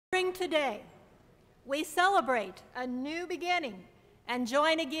Today, we celebrate a new beginning and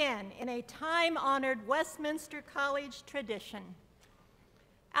join again in a time-honored Westminster College tradition.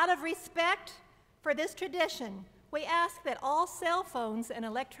 Out of respect for this tradition, we ask that all cell phones and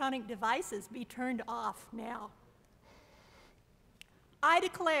electronic devices be turned off now. I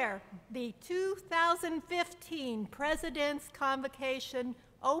declare the 2015 President's Convocation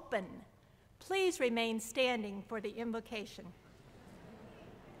open. Please remain standing for the invocation.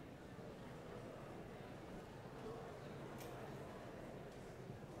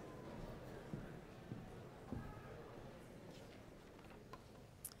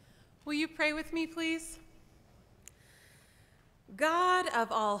 Will you pray with me, please? God of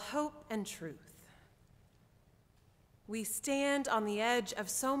all hope and truth, we stand on the edge of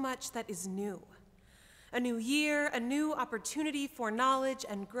so much that is new. A new year, a new opportunity for knowledge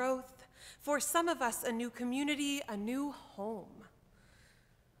and growth. For some of us, a new community, a new home.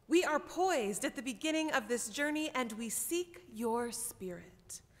 We are poised at the beginning of this journey, and we seek your spirit.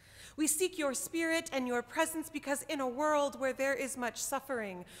 We seek your spirit and your presence because in a world where there is much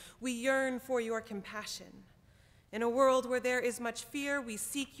suffering, we yearn for your compassion. In a world where there is much fear, we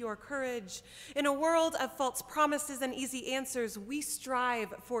seek your courage. In a world of false promises and easy answers, we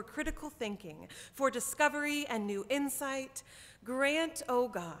strive for critical thinking, for discovery and new insight. Grant, O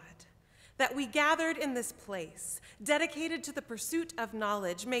God, that we gathered in this place, dedicated to the pursuit of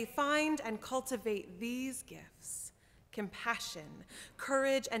knowledge, may find and cultivate these gifts: compassion,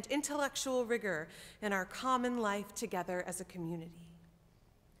 courage, and intellectual rigor in our common life together as a community.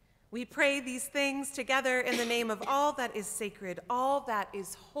 We pray these things together in the name of all that is sacred, all that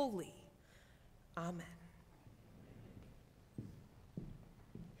is holy. Amen.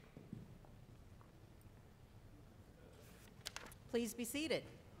 Please be seated.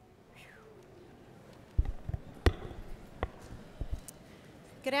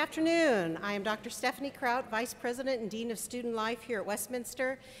 Good afternoon. I am Dr. Stephanie Kraut, Vice President and Dean of Student Life here at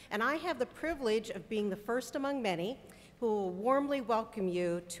Westminster, and I have the privilege of being the first among many who will warmly welcome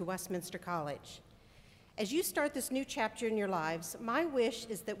you to Westminster College. As you start this new chapter in your lives, my wish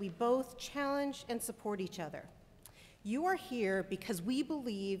is that we both challenge and support each other. You are here because we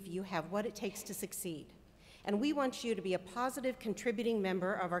believe you have what it takes to succeed, and we want you to be a positive, contributing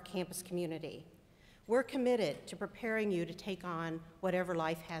member of our campus community. We're committed to preparing you to take on whatever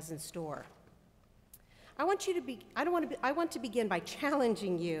life has in store. I want to begin by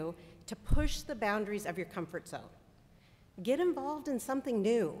challenging you to push the boundaries of your comfort zone. Get involved in something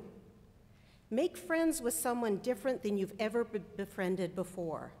new. Make friends with someone different than you've ever befriended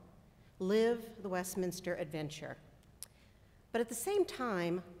before. Live the Westminster adventure. But at the same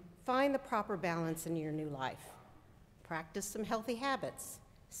time, find the proper balance in your new life. Practice some healthy habits.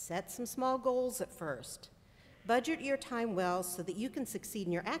 Set some small goals at first. Budget your time well so that you can succeed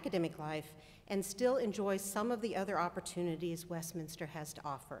in your academic life and still enjoy some of the other opportunities Westminster has to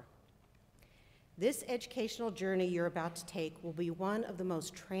offer. This educational journey you're about to take will be one of the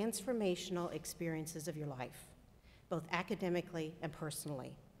most transformational experiences of your life, both academically and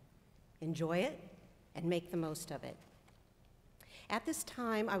personally. Enjoy it and make the most of it. At this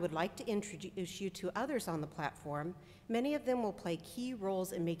time, I would like to introduce you to others on the platform. Many of them will play key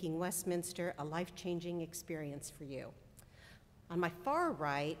roles in making Westminster a life-changing experience for you. On my far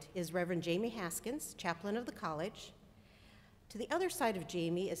right is Reverend Jamie Haskins, chaplain of the college. To the other side of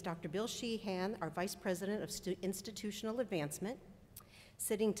Jamie is Dr. Bill Sheehan, our Vice President of Institutional Advancement.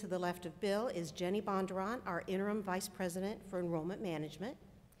 Sitting to the left of Bill is Jenny Bondurant, our Interim Vice President for Enrollment Management.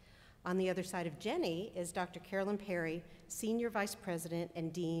 On the other side of Jenny is Dr. Carolyn Perry, Senior Vice President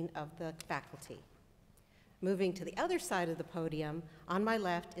and Dean of the Faculty. Moving to the other side of the podium, on my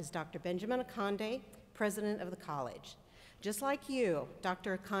left is Dr. Benjamin Akande, President of the college. Just like you,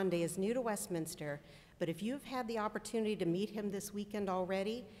 Dr. Akande is new to Westminster, but if you've had the opportunity to meet him this weekend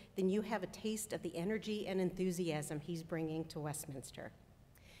already, then you have a taste of the energy and enthusiasm he's bringing to Westminster.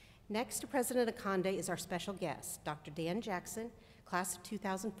 Next to President Akande is our special guest, Dr. Dan Jackson, class of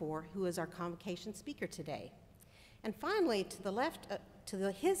 2004, who is our convocation speaker today. And finally,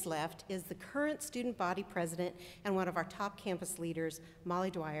 his left is the current student body president and one of our top campus leaders, Molly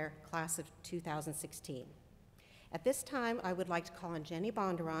Dwyer, class of 2016. At this time, I would like to call on Jenny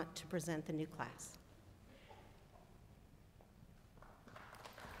Bondurant to present the new class.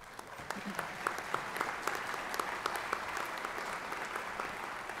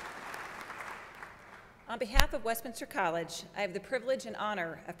 On behalf of Westminster College, I have the privilege and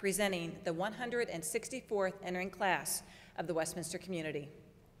honor of presenting the 164th entering class of the Westminster community.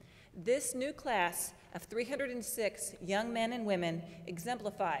 This new class of 306 young men and women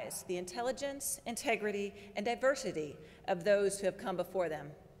exemplifies the intelligence, integrity, and diversity of those who have come before them.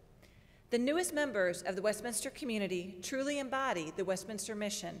 The newest members of the Westminster community truly embody the Westminster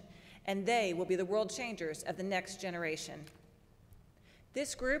mission, and they will be the world changers of the next generation.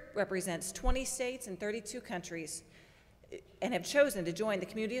 This group represents 20 states and 32 countries and have chosen to join the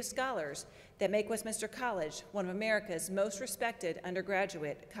community of scholars that make Westminster College one of America's most respected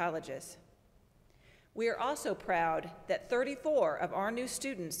undergraduate colleges. We are also proud that 34 of our new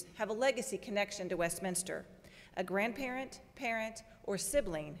students have a legacy connection to Westminster, a grandparent, parent, or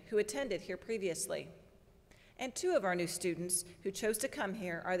sibling who attended here previously. And 2 of our new students who chose to come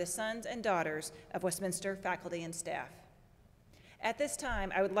here are the sons and daughters of Westminster faculty and staff. At this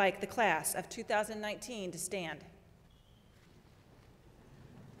time, I would like the class of 2019 to stand.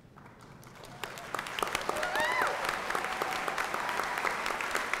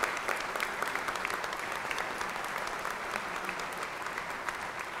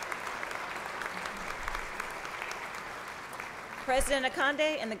 President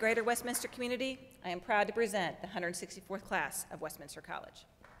Akande and the Greater Westminster community, I am proud to present the 164th class of Westminster College.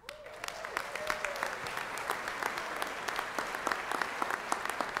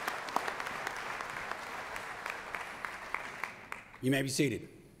 You may be seated.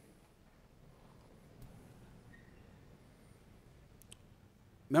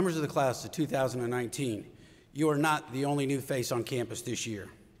 Members of the class of 2019, you are not the only new face on campus this year.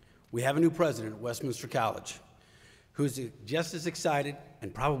 We have a new president at Westminster College who is just as excited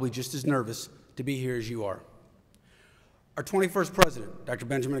and probably just as nervous to be here as you are. Our 21st president, Dr.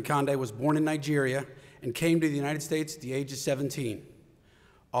 Benjamin Akande, was born in Nigeria and came to the United States at the age of 17.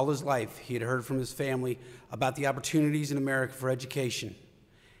 All his life, he had heard from his family about the opportunities in America for education,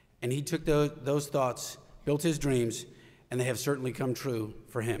 and he took those thoughts, built his dreams, and they have certainly come true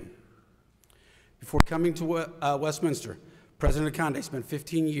for him. Before coming to Westminster, President Akande spent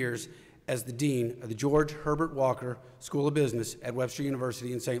 15 years as the Dean of the George Herbert Walker School of Business at Webster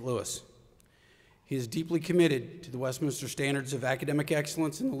University in St. Louis. He is deeply committed to the Westminster standards of academic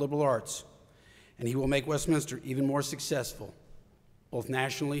excellence in the liberal arts, and he will make Westminster even more successful, both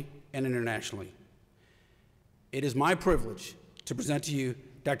nationally and internationally. It is my privilege to present to you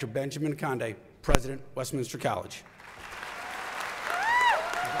Dr. Benjamin Akande, President, Westminster College.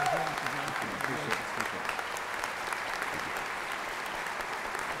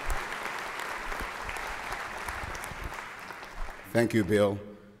 Thank you, Bill,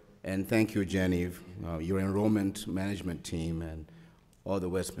 and thank you, Jenny, your enrollment management team, and all the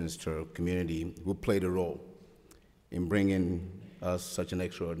Westminster community who played a role in bringing us such an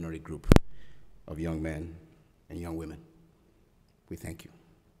extraordinary group of young men and young women. We thank you.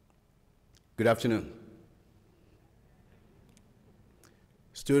 Good afternoon.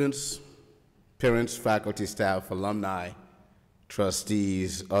 Students, parents, faculty, staff, alumni,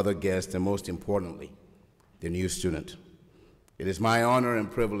 trustees, other guests, and most importantly, the new student. It is my honor and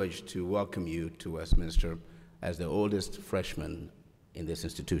privilege to welcome you to Westminster as the oldest freshman in this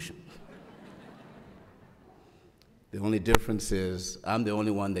institution. The only difference is I'm the only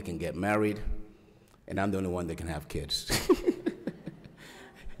one that can get married, and I'm the only one that can have kids.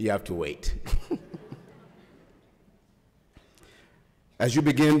 You have to wait. As you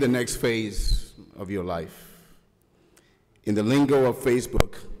begin the next phase of your life, in the lingo of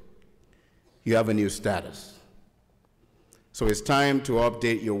Facebook, you have a new status. So it's time to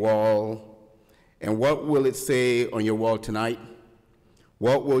update your wall. And what will it say on your wall tonight?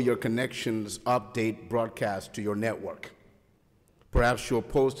 What will your connections update broadcast to your network? Perhaps you'll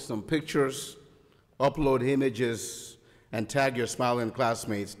post some pictures, upload images, and tag your smiling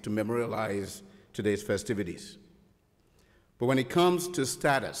classmates to memorialize today's festivities. But when it comes to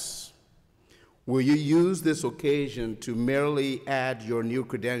status, will you use this occasion to merely add your new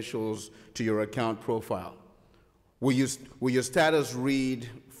credentials to your account profile? Will your status read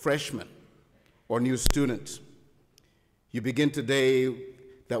freshman or new student? You begin today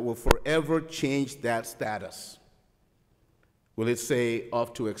that will forever change that status. Will it say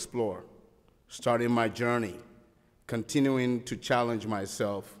off to explore, starting my journey, continuing to challenge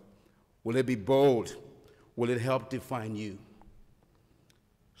myself? Will it be bold? Will it help define you?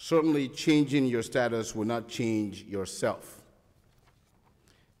 Certainly changing your status will not change yourself.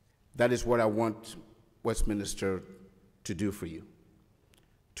 That is what I want Westminster to do for you,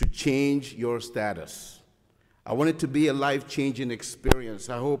 to change your status. I want it to be a life-changing experience.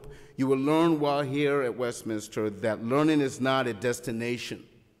 I hope you will learn while here at Westminster that learning is not a destination,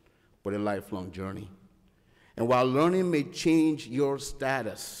 but a lifelong journey. And while learning may change your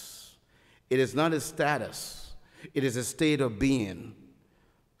status, it is not a status, it is a state of being.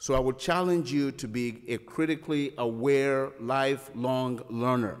 So I would challenge you to be a critically aware, lifelong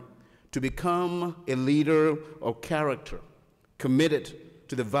learner, to become a leader of character, committed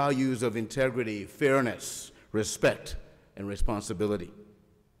to the values of integrity, fairness, respect, and responsibility.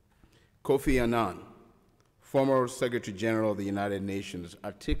 Kofi Annan, former Secretary General of the United Nations,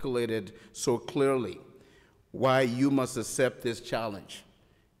 articulated so clearly why you must accept this challenge.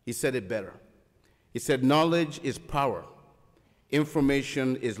 He said it better. He said, knowledge is power.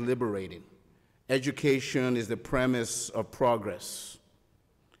 Information is liberating. Education is the premise of progress.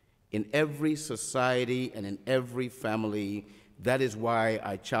 In every society and in every family, that is why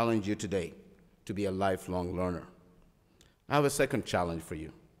I challenge you today to be a lifelong learner. I have a second challenge for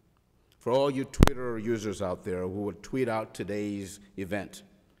you. For all you Twitter users out there who would tweet out today's event,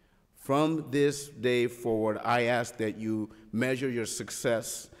 from this day forward, I ask that you measure your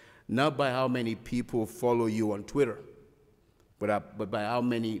success not by how many people follow you on Twitter, but by how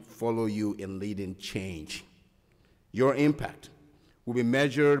many follow you in leading change. Your impact will be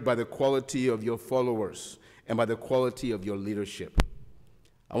measured by the quality of your followers and by the quality of your leadership.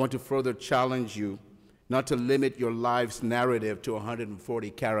 I want to further challenge you not to limit your life's narrative to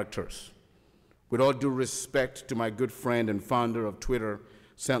 140 characters. With all due respect to my good friend and founder of Twitter,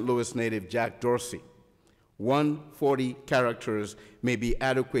 St. Louis native Jack Dorsey, 140 characters may be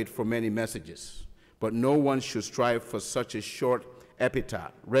adequate for many messages, but no one should strive for such a short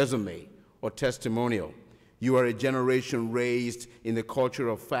epitaph, resume, or testimonial. You are a generation raised in the culture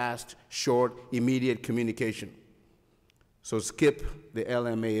of fast, short, immediate communication. So skip the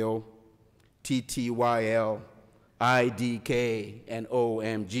LMAO, TTYL, IDK, and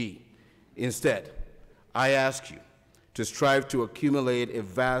OMG. Instead, I ask you to strive to accumulate a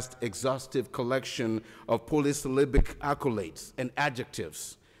vast, exhaustive collection of polysyllabic accolades and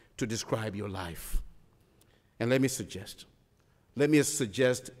adjectives to describe your life. And let me suggest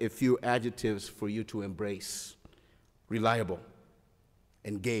a few adjectives for you to embrace: reliable,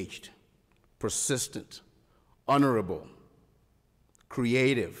 engaged, persistent, honorable,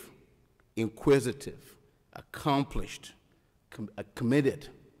 creative, inquisitive, accomplished, committed.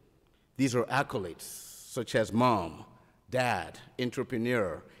 These are accolades such as mom, dad,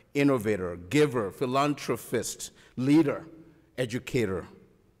 entrepreneur, innovator, giver, philanthropist, leader, educator,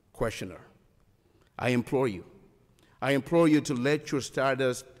 questioner. I implore you to let your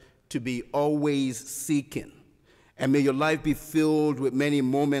stardust to be always seeking, and may your life be filled with many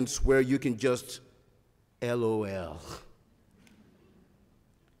moments where you can just LOL.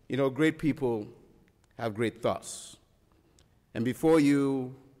 You know, great people have great thoughts. And before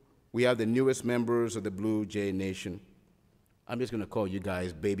you, we have the newest members of the Blue Jay Nation. I'm just going to call you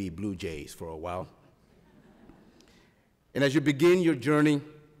guys baby Blue Jays for a while. And as you begin your journey,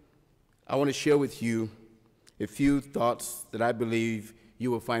 I want to share with you a few thoughts that I believe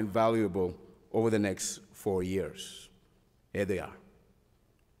you will find valuable over the next 4 years. Here they are.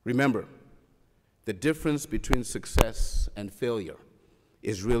 Remember, the difference between success and failure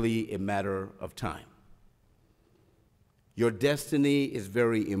is really a matter of time. Your destiny is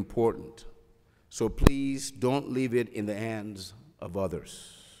very important, so please don't leave it in the hands of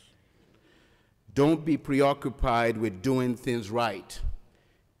others. Don't be preoccupied with doing things right.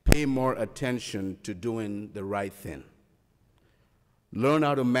 Pay more attention to doing the right thing. Learn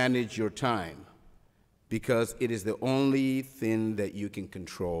how to manage your time, because it is the only thing that you can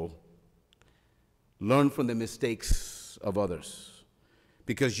control. Learn from the mistakes of others,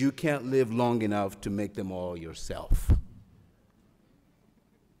 because you can't live long enough to make them all yourself.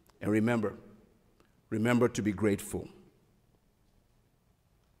 And remember to be grateful.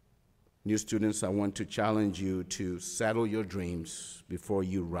 New students, I want to challenge you to saddle your dreams before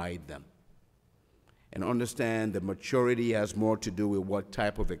you ride them. And understand that maturity has more to do with what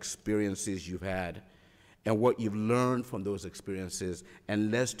type of experiences you've had and what you've learned from those experiences,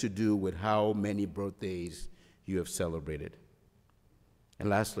 and less to do with how many birthdays you have celebrated. And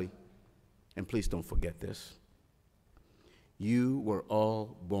lastly, and please don't forget this, you were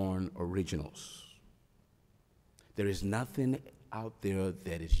all born originals. There is nothing out there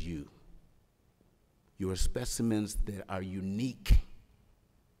that is you. You are specimens that are unique.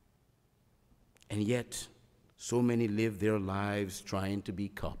 And yet, so many live their lives trying to be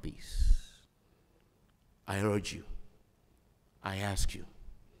copies. I urge you, I ask you,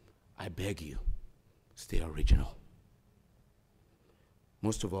 I beg you, stay original.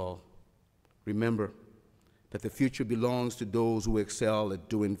 Most of all, remember that the future belongs to those who excel at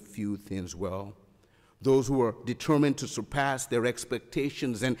doing few things well, those who are determined to surpass their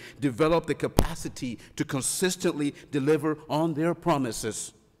expectations and develop the capacity to consistently deliver on their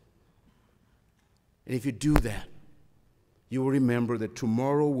promises. And if you do that, you will remember that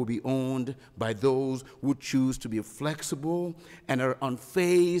tomorrow will be owned by those who choose to be flexible and are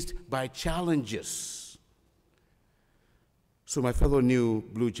unfazed by challenges. So my fellow new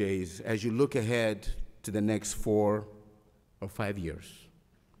Blue Jays, as you look ahead to the next 4 or 5 years,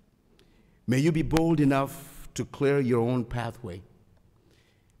 may you be bold enough to clear your own pathway.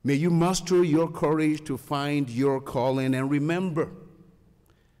 May you muster your courage to find your calling, and remember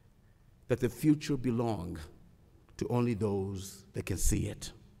that the future belongs to only those that can see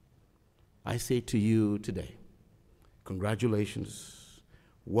it. I say to you today, congratulations.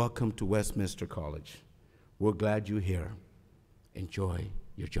 Welcome to Westminster College. We're glad you're here. Enjoy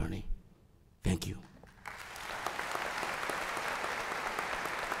your journey. Thank you.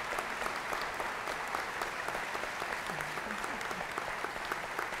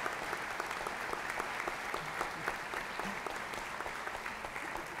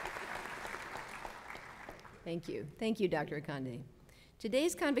 Thank you. Thank you, Dr. Akande.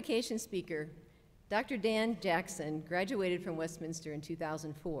 Today's convocation speaker, Dr. Dan Jackson, graduated from Westminster in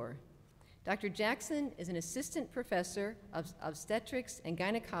 2004. Dr. Jackson is an assistant professor of obstetrics and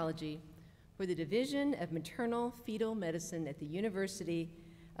gynecology for the Division of Maternal Fetal Medicine at the University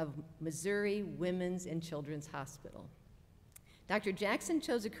of Missouri Women's and Children's Hospital. Dr. Jackson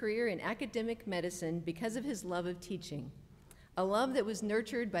chose a career in academic medicine because of his love of teaching, a love that was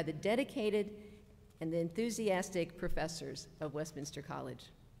nurtured by the dedicated and the enthusiastic professors of Westminster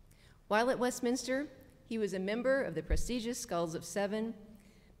College. While at Westminster, he was a member of the prestigious Skulls of Seven,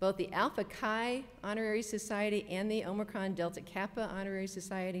 both the Alpha Chi Honorary Society and the Omicron Delta Kappa Honorary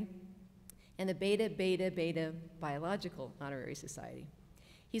Society, and the Beta Beta Beta Biological Honorary Society.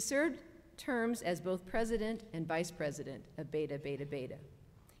 He served terms as both president and vice president of Beta Beta Beta.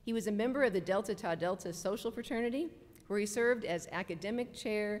 He was a member of the Delta Tau Delta Social Fraternity, where he served as academic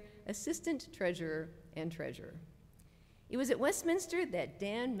chair, assistant treasurer, and treasurer. It was at Westminster that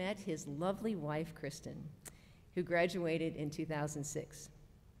Dan met his lovely wife, Kristen, who graduated in 2006.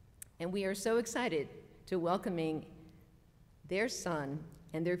 And we are so excited to welcoming their son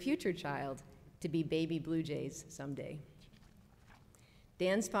and their future child to be baby Blue Jays someday.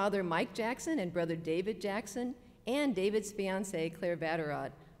 Dan's father, Mike Jackson, and brother David Jackson, and David's fiancée, Claire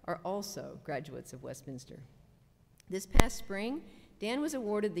Vatterott, are also graduates of Westminster. This past spring, Dan was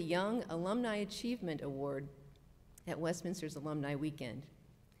awarded the Young Alumni Achievement Award at Westminster's Alumni Weekend.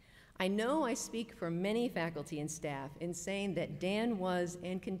 I know I speak for many faculty and staff in saying that Dan was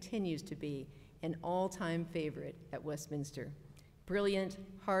and continues to be an all-time favorite at Westminster. Brilliant,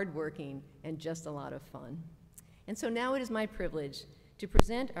 hardworking, and just a lot of fun. And so now it is my privilege to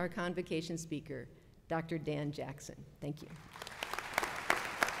present our convocation speaker, Dr. Dan Jackson. Thank you.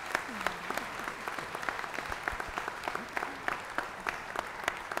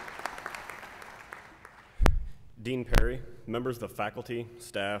 Dean Perry, members of the faculty,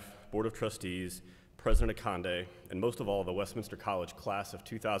 staff, Board of Trustees, President Akande, and most of all, the Westminster College class of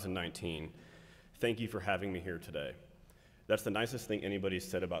 2019, thank you for having me here today. That's the nicest thing anybody's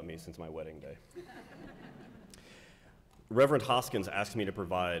said about me since my wedding day. Reverend Hoskins asked me to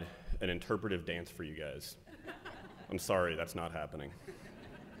provide an interpretive dance for you guys. I'm sorry, that's not happening.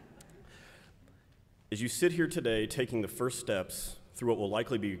 As you sit here today taking the first steps through what will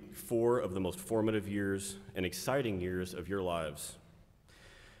likely be 4 of the most formative years and exciting years of your lives,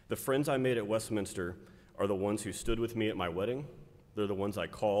 the friends I made at Westminster are the ones who stood with me at my wedding. They're the ones I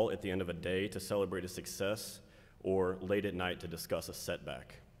call at the end of a day to celebrate a success or late at night to discuss a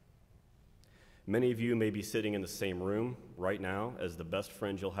setback. Many of you may be sitting in the same room right now as the best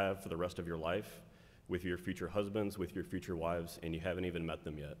friends you'll have for the rest of your life, with your future husbands, with your future wives, and you haven't even met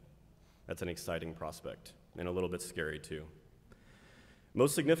them yet. That's an exciting prospect, and a little bit scary too.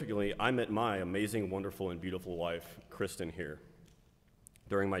 Most significantly, I met my amazing, wonderful, and beautiful wife, Kristen, here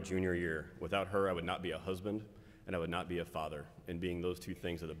during my junior year. Without her, I would not be a husband, and I would not be a father, and being those two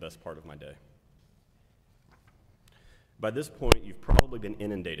things are the best part of my day. By this point, you've probably been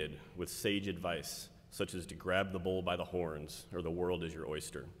inundated with sage advice, such as to grab the bull by the horns, or the world is your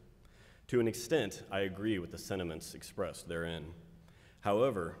oyster. To an extent, I agree with the sentiments expressed therein.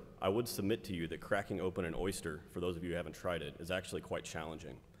 However, I would submit to you that cracking open an oyster, for those of you who haven't tried it, is actually quite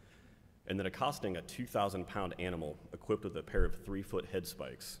challenging, and that accosting a 2,000-pound animal equipped with a pair of 3-foot head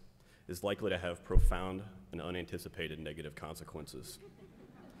spikes is likely to have profound and unanticipated negative consequences.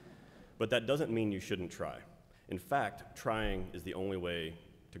 But that doesn't mean you shouldn't try. In fact, trying is the only way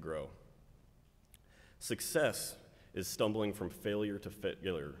to grow. Success is stumbling from failure to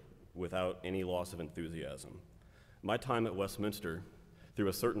failure without any loss of enthusiasm. My time at Westminster, through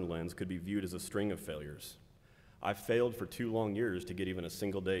a certain lens, could be viewed as a string of failures. I failed for 2 long years to get even a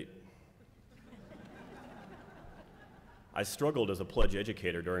single date. I struggled as a pledge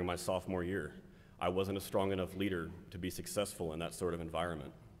educator during my sophomore year. I wasn't a strong enough leader to be successful in that sort of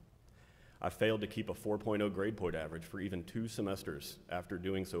environment. I failed to keep a 4.0 grade point average for even 2 semesters after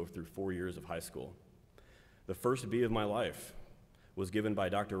doing so through 4 years of high school. The first B of my life was given by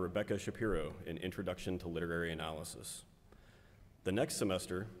Dr. Rebecca Shapiro in Introduction to Literary Analysis. The next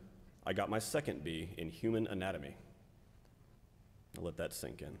semester, I got my second B in Human Anatomy. I'll let that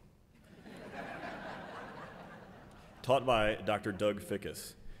sink in. Taught by Dr. Doug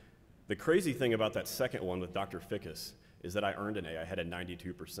Fickus. The crazy thing about that second one with Dr. Fickus is that I earned an A. I had a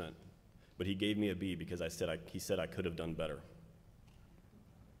 92%, but he gave me a B because he said I could have done better.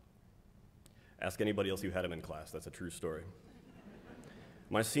 Ask anybody else who had him in class. That's a true story.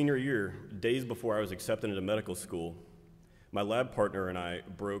 My senior year, days before I was accepted into medical school, my lab partner and I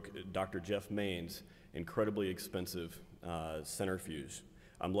broke Dr. Jeff Main's incredibly expensive centrifuge.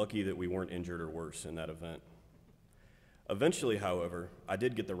 I'm lucky that we weren't injured or worse in that event. Eventually, however, I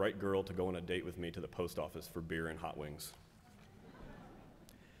did get the right girl to go on a date with me to the post office for beer and hot wings.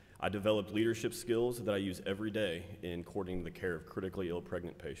 I developed leadership skills that I use every day in coordinating the care of critically ill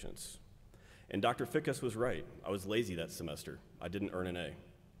pregnant patients. And Dr. Fickus was right. I was lazy that semester. I didn't earn an A.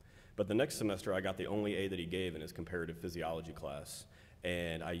 But the next semester, I got the only A that he gave in his comparative physiology class,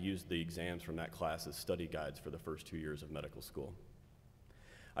 and I used the exams from that class as study guides for the first 2 years of medical school.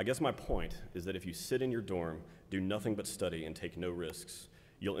 I guess my point is that if you sit in your dorm, do nothing but study, and take no risks,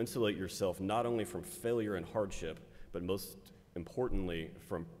 you'll insulate yourself not only from failure and hardship, but most importantly,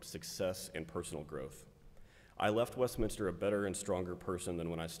 from success and personal growth. I left Westminster a better and stronger person than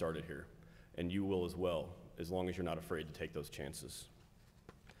when I started here, and you will as well, as long as you're not afraid to take those chances.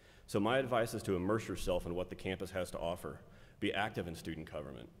 So my advice is to immerse yourself in what the campus has to offer. Be active in student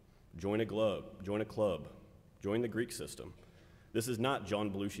government. Join a club, join the Greek system. This is not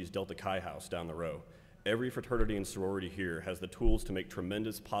John Belushi's Delta Chi house down the row. Every fraternity and sorority here has the tools to make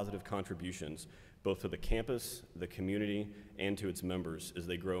tremendous positive contributions both to the campus, the community, and to its members as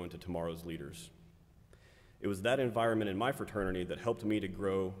they grow into tomorrow's leaders. It was that environment in my fraternity that helped me to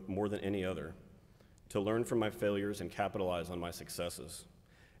grow more than any other, to learn from my failures and capitalize on my successes.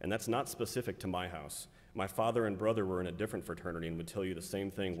 And that's not specific to my house. My father and brother were in a different fraternity and would tell you the same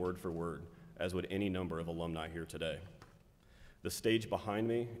thing word for word, as would any number of alumni here today. The stage behind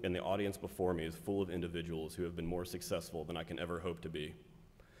me and the audience before me is full of individuals who have been more successful than I can ever hope to be.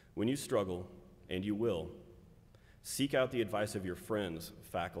 When you struggle, and you will, seek out the advice of your friends,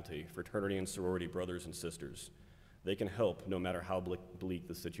 faculty, fraternity and sorority brothers and sisters. They can help no matter how bleak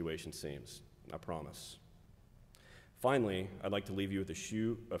the situation seems, I promise. Finally, I'd like to leave you with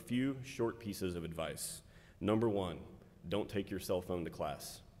a few short pieces of advice. Number 1, don't take your cell phone to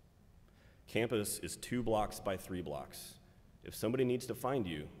class. Campus is 2 blocks by 3 blocks. If somebody needs to find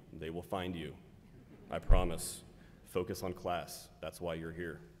you, they will find you. I promise. Focus on class. That's why you're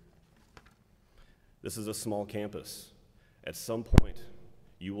here. This is a small campus. At some point,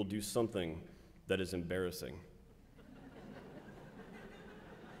 you will do something that is embarrassing.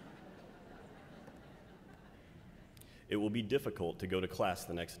 It will be difficult to go to class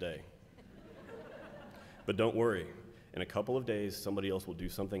the next day. But don't worry. In a couple of days, somebody else will do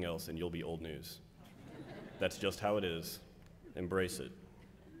something else and you'll be old news. That's just how it is. Embrace it.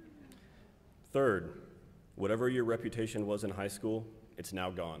 Third, whatever your reputation was in high school, it's now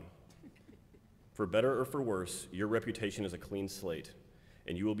gone. For better or for worse, your reputation is a clean slate,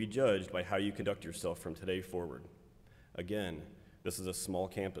 and you will be judged by how you conduct yourself from today forward. Again, this is a small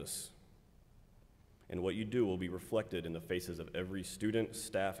campus, and what you do will be reflected in the faces of every student,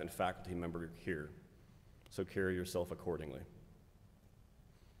 staff, and faculty member here, so carry yourself accordingly.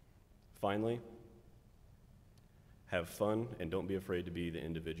 Finally, have fun, and don't be afraid to be the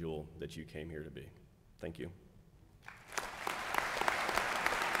individual that you came here to be. Thank you.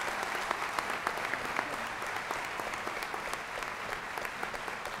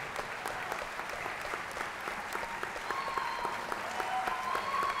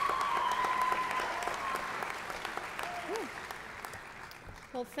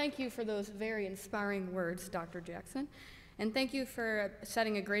 Well, thank you for those very inspiring words, Dr. Jackson. And thank you for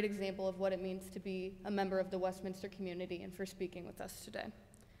setting a great example of what it means to be a member of the Westminster community and for speaking with us today.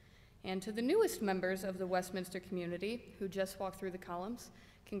 And to the newest members of the Westminster community who just walked through the columns,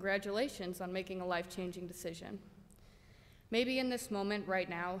 congratulations on making a life-changing decision. Maybe in this moment right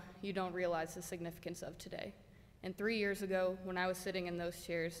now, you don't realize the significance of today. And 3 years ago, when I was sitting in those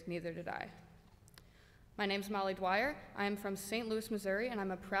chairs, neither did I. My name's Molly Dwyer. I am from St. Louis, Missouri, and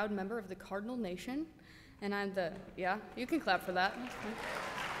I'm a proud member of the Cardinal Nation. And I'm the, yeah, you can clap for that.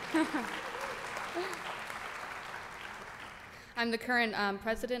 I'm the current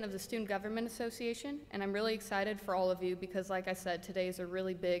president of the Student Government Association, and I'm really excited for all of you because, like I said, today is a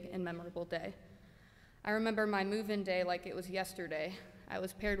really big and memorable day. I remember my move-in day like it was yesterday. I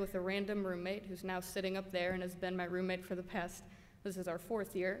was paired with a random roommate who's now sitting up there and has been my roommate for the past, this is our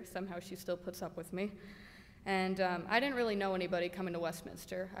 4th year. Somehow she still puts up with me. And I didn't really know anybody coming to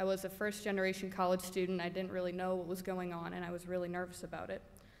Westminster. I was a first-generation college student. I didn't really know what was going on, and I was really nervous about it.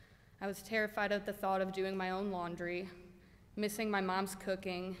 I was terrified at the thought of doing my own laundry, missing my mom's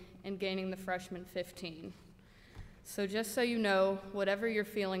cooking, and gaining the freshman 15. So just so you know, whatever you're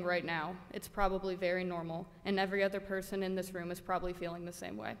feeling right now, it's probably very normal, and every other person in this room is probably feeling the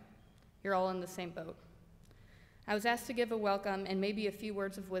same way. You're all in the same boat. I was asked to give a welcome and maybe a few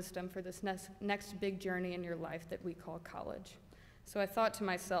words of wisdom for this next big journey in your life that we call college. So I thought to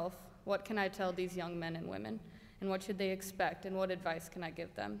myself, what can I tell these young men and women, and what should they expect, and what advice can I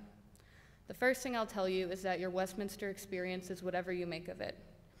give them? The first thing I'll tell you is that your Westminster experience is whatever you make of it.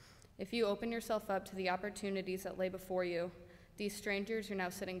 If you open yourself up to the opportunities that lay before you, these strangers you're now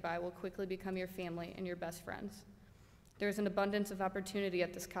sitting by will quickly become your family and your best friends. There is an abundance of opportunity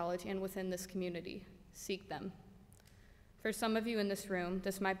at this college and within this community. Seek them. For some of you in this room,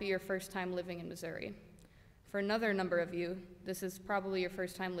 this might be your first time living in Missouri. For another number of you, this is probably your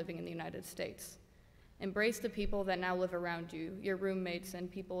first time living in the United States. Embrace the people that now live around you, your roommates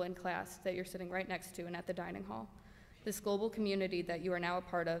and people in class that you're sitting right next to and at the dining hall. This global community that you are now a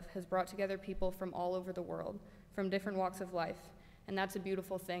part of has brought together people from all over the world, from different walks of life, and that's a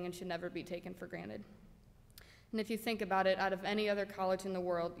beautiful thing and should never be taken for granted. And if you think about it, out of any other college in the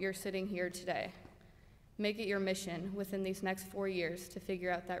world, you're sitting here today. Make it your mission within these next 4 years to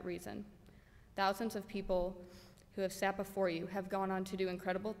figure out that reason. Thousands of people who have sat before you have gone on to do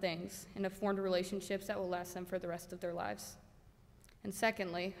incredible things and have formed relationships that will last them for the rest of their lives. And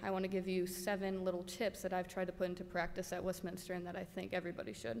secondly, I want to give you 7 little tips that I've tried to put into practice at Westminster and that I think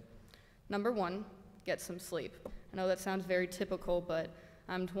everybody should. Number 1, get some sleep. I know that sounds very typical, but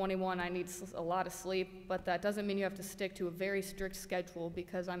I'm 21, I need a lot of sleep, but that doesn't mean you have to stick to a very strict schedule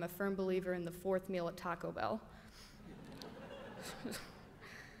because I'm a firm believer in the 4th meal at Taco Bell.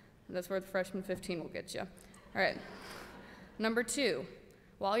 That's where the freshman 15 will get you. All right. Number 2,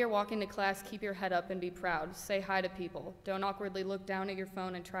 while you're walking to class, keep your head up and be proud. Say hi to people. Don't awkwardly look down at your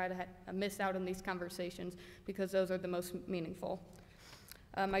phone and try to miss out on these conversations because those are the most meaningful.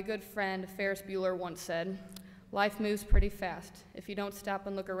 My good friend Ferris Bueller once said, "Life moves pretty fast. If you don't stop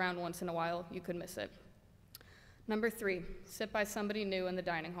and look around once in a while, you could miss it." Number 3, sit by somebody new in the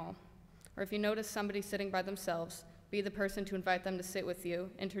dining hall. Or if you notice somebody sitting by themselves, be the person to invite them to sit with you,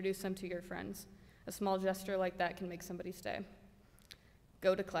 introduce them to your friends. A small gesture like that can make somebody stay.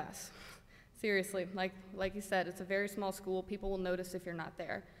 Go to class. Seriously, like you said, it's a very small school. People will notice if you're not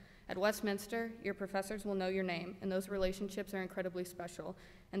there. At Westminster, your professors will know your name, and those relationships are incredibly special,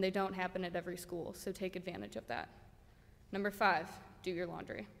 and they don't happen at every school, so take advantage of that. Number 5, do your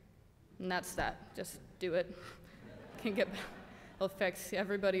laundry. And that's that. Just do it. It'll fix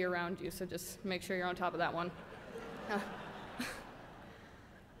everybody around you, so just make sure you're on top of that one.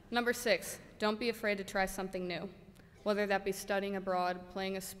 Number 6, don't be afraid to try something new. Whether that be studying abroad,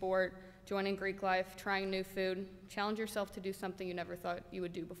 playing a sport, joining Greek life, trying new food, challenge yourself to do something you never thought you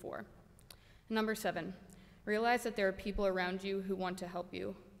would do before. Number 7, realize that there are people around you who want to help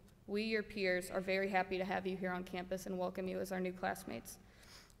you. We, your peers, are very happy to have you here on campus and welcome you as our new classmates.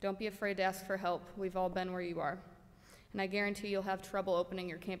 Don't be afraid to ask for help. We've all been where you are. And I guarantee you'll have trouble opening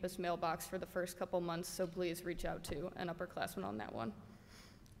your campus mailbox for the first couple months, so please reach out to an upperclassman on that one.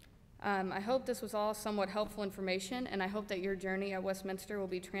 I hope this was all somewhat helpful information, and I hope that your journey at Westminster will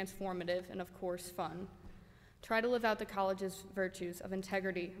be transformative and, of course, fun. Try to live out the college's virtues of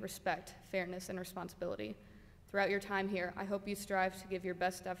integrity, respect, fairness, and responsibility. Throughout your time here, I hope you strive to give your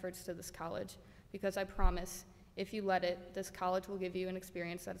best efforts to this college, because I promise, if you let it, this college will give you an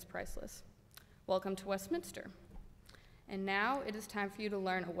experience that is priceless. Welcome to Westminster. And now it is time for you to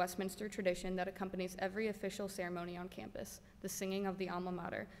learn a Westminster tradition that accompanies every official ceremony on campus, the singing of the alma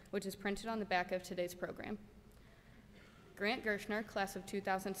mater, which is printed on the back of today's program. Grant Gershner, class of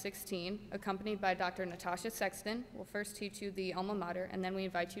 2016, accompanied by Dr. Natasha Sexton, will first teach you the alma mater, and then we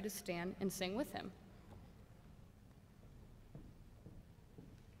invite you to stand and sing with him.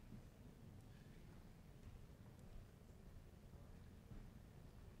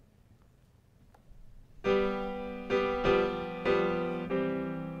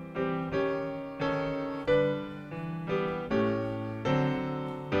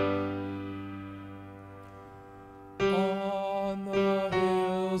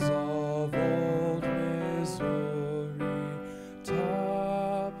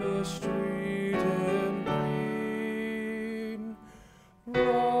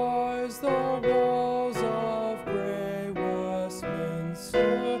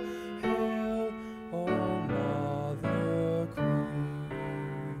 Hail, O Mother Queen.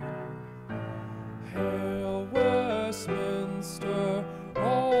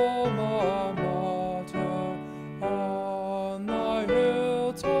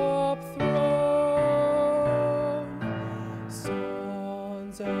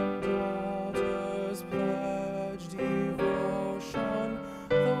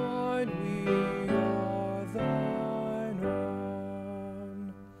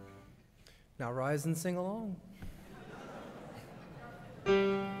 rise and sing along.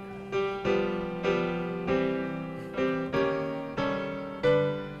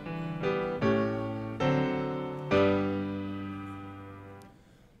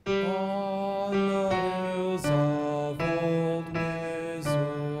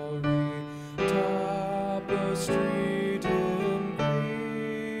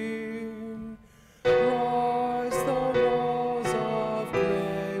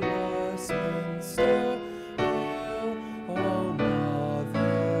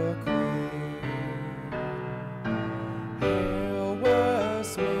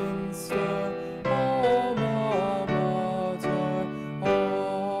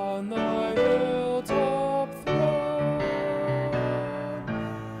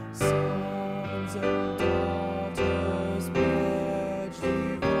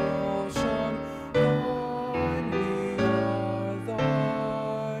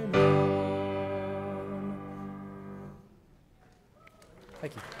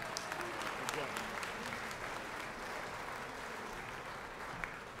 Thank you.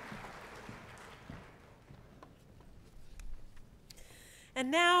 And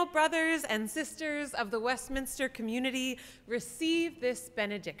now, brothers and sisters of the Westminster community, receive this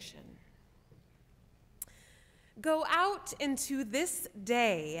benediction. Go out into this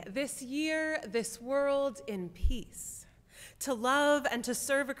day, this year, this world in peace, to love and to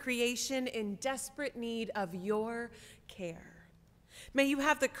serve a creation in desperate need of your care. May you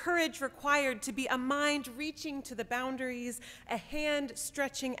have the courage required to be a mind reaching to the boundaries, a hand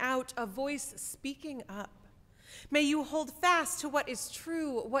stretching out, a voice speaking up. May you hold fast to what is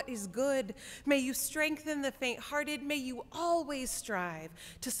true, what is good. May you strengthen the faint-hearted. May you always strive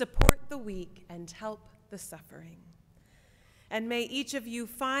to support the weak and help the suffering. And may each of you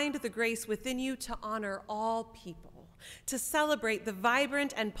find the grace within you to honor all people, to celebrate the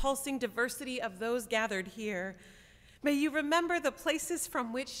vibrant and pulsing diversity of those gathered here. May you remember the places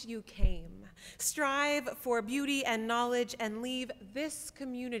from which you came, strive for beauty and knowledge, and leave this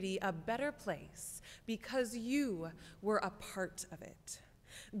community a better place because you were a part of it.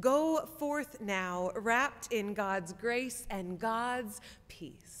 Go forth now, wrapped in God's grace and God's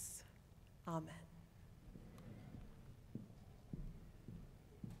peace. Amen.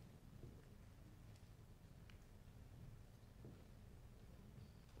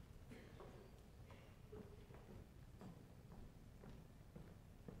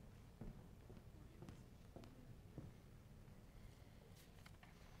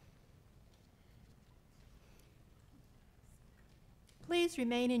 Please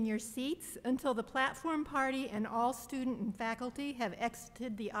remain in your seats until the platform party and all student and faculty have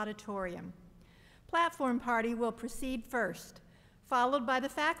exited the auditorium. Platform party will proceed first, followed by the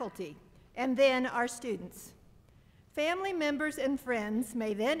faculty, and then our students. Family members and friends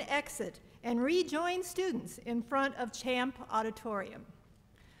may then exit and rejoin students in front of Champ Auditorium.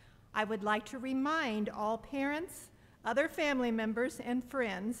 I would like to remind all parents, other family members, and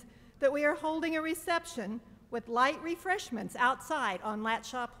friends that we are holding a reception with light refreshments outside on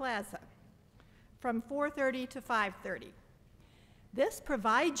Latshaw Plaza from 4:30 to 5:30. This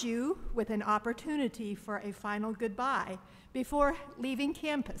provides you with an opportunity for a final goodbye before leaving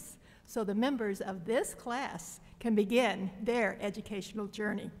campus, so the members of this class can begin their educational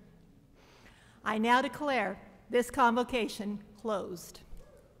journey. I now declare this convocation closed.